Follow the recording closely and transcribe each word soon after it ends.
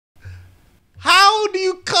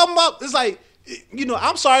talking about? It's like,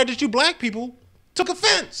 I'm sorry that you black people took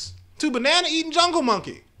offense to banana eating jungle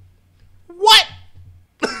monkey. What?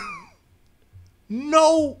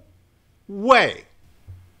 No way.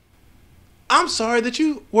 I'm sorry that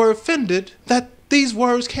you were offended that these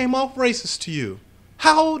words came off racist to you.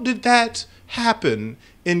 How did that happen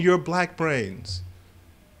in your black brains?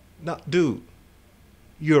 No, dude,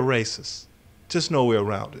 you're racist. Just no way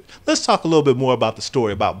around it. Let's talk a little bit more about the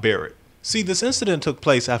story about Barrett. See, this incident took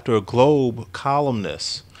place after a Globe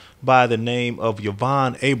columnist by the name of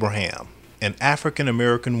Yvonne Abraham, an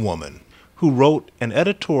African-American woman, who wrote an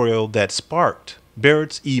editorial that sparked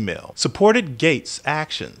Barrett's email, supported Gates'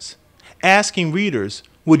 actions, asking readers,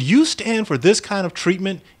 would you stand for this kind of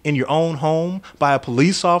treatment in your own home by a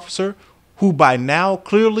police officer who by now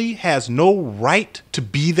clearly has no right to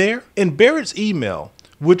be there? In Barrett's email,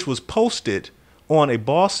 which was posted on a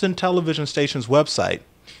Boston television station's website,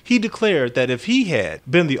 he declared that if he had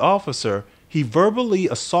been the officer he verbally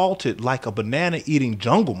assaulted like a banana-eating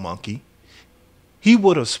jungle monkey, he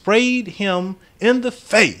would have sprayed him in the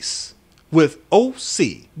face with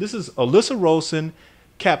OC. This is Olyssaroosin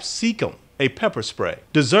capsicum, a pepper spray,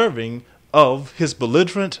 deserving of his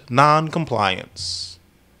belligerent non-compliance.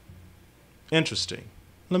 Interesting.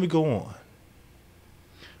 Let me go on.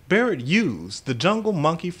 Barrett used the jungle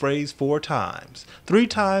monkey phrase 4 times, 3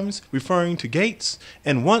 times referring to Gates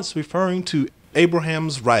and once referring to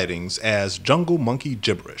Abraham's writings as jungle monkey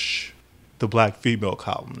gibberish, the black female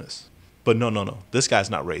columnist. But no, this guy's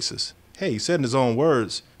not racist. Hey, he said in his own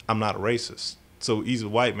words, I'm not a racist. So he's a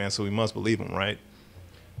white man, so we must believe him, right?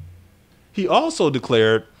 He also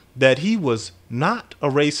declared that he was not a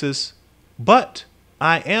racist, but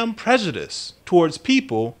I am prejudiced towards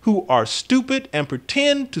people who are stupid and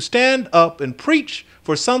pretend to stand up and preach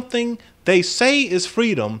for something they say is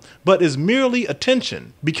freedom, but is merely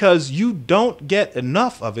attention because you don't get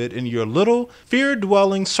enough of it in your little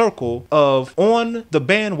fear-dwelling circle of on the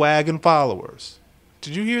bandwagon followers.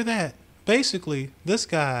 Did you hear that? Basically, this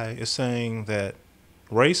guy is saying that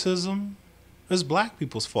racism is black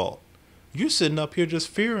people's fault. You're sitting up here just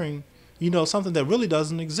fearing, something that really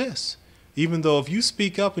doesn't exist. Even though if you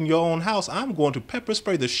speak up in your own house, I'm going to pepper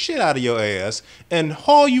spray the shit out of your ass and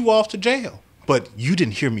haul you off to jail. But you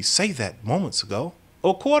didn't hear me say that moments ago.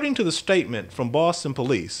 According to the statement from Boston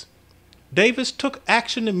police, Davis took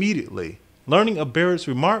action immediately, learning of Barrett's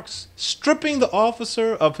remarks, stripping the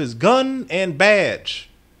officer of his gun and badge.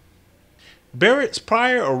 Barrett's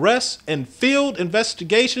prior arrests and field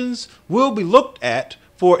investigations will be looked at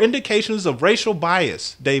for indications of racial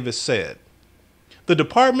bias, Davis said. The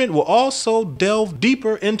department will also delve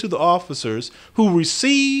deeper into the officers who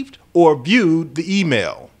received or viewed the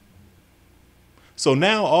email. So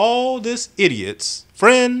now all this idiots,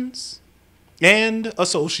 friends, and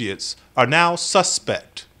associates are now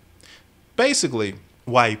suspect. Basically,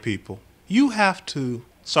 white people, you have to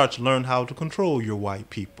start to learn how to control your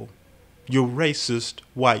white people. Your racist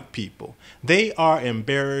white people. They are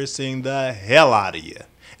embarrassing the hell out of you.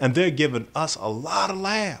 And they're giving us a lot of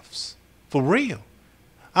laughs. For real.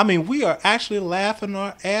 I mean, we are actually laughing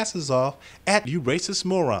our asses off at you racist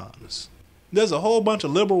morons. There's a whole bunch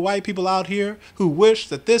of liberal white people out here who wish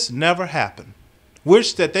that this never happened.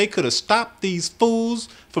 Wish that they could have stopped these fools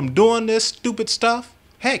from doing this stupid stuff.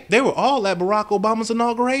 Heck, they were all at Barack Obama's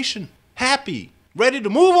inauguration. Happy, ready to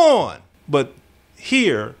move on. But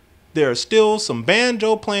here, there are still some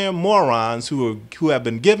banjo-playing morons who have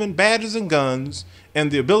been given badges and guns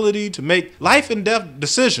and the ability to make life and death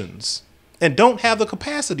decisions and don't have the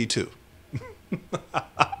capacity to.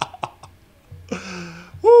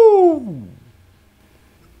 Woo!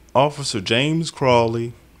 Officer James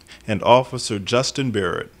Crawley and Officer Justin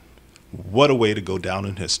Barrett. What a way to go down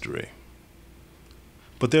in history.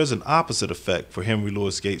 But there's an opposite effect for Henry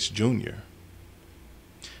Louis Gates Jr.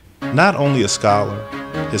 Not only a scholar,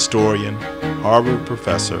 historian, Harvard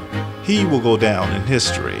professor, he will go down in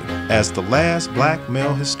history as the last black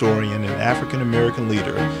male historian and African-American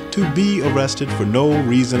leader to be arrested for no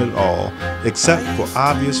reason at all except for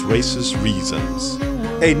obvious racist reasons.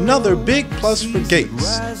 Another big plus for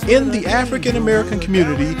Gates. In the African-American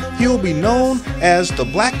community, he'll be known as the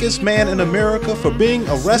blackest man in America for being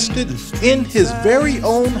arrested in his very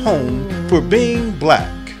own home for being black.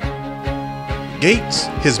 Gates,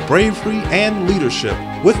 his bravery and leadership,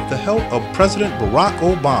 with the help of President Barack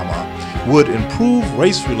Obama, would improve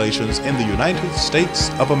race relations in the United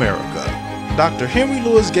States of America. Dr. Henry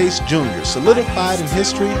Louis Gates Jr. solidified in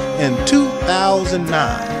history in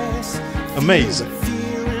 2009. Amazing.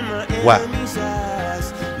 Wow.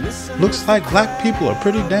 Looks like black people are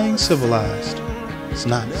pretty dang civilized. It's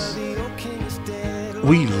nice.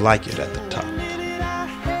 We like it at the top.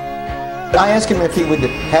 I asked him if he would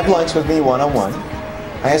have lunch with me one-on-one.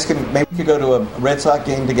 I asked him maybe we could go to a Red Sox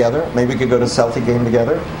game together. Maybe we could go to a Celtic game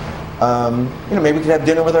together. Maybe we could have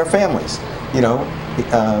dinner with our families.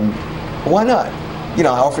 Why not? I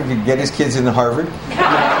offered to get his kids into Harvard.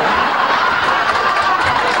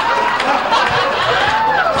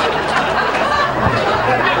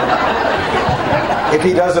 If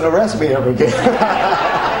he doesn't arrest me ever again.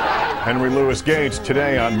 Henry Louis Gates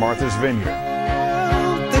today on Martha's Vineyard.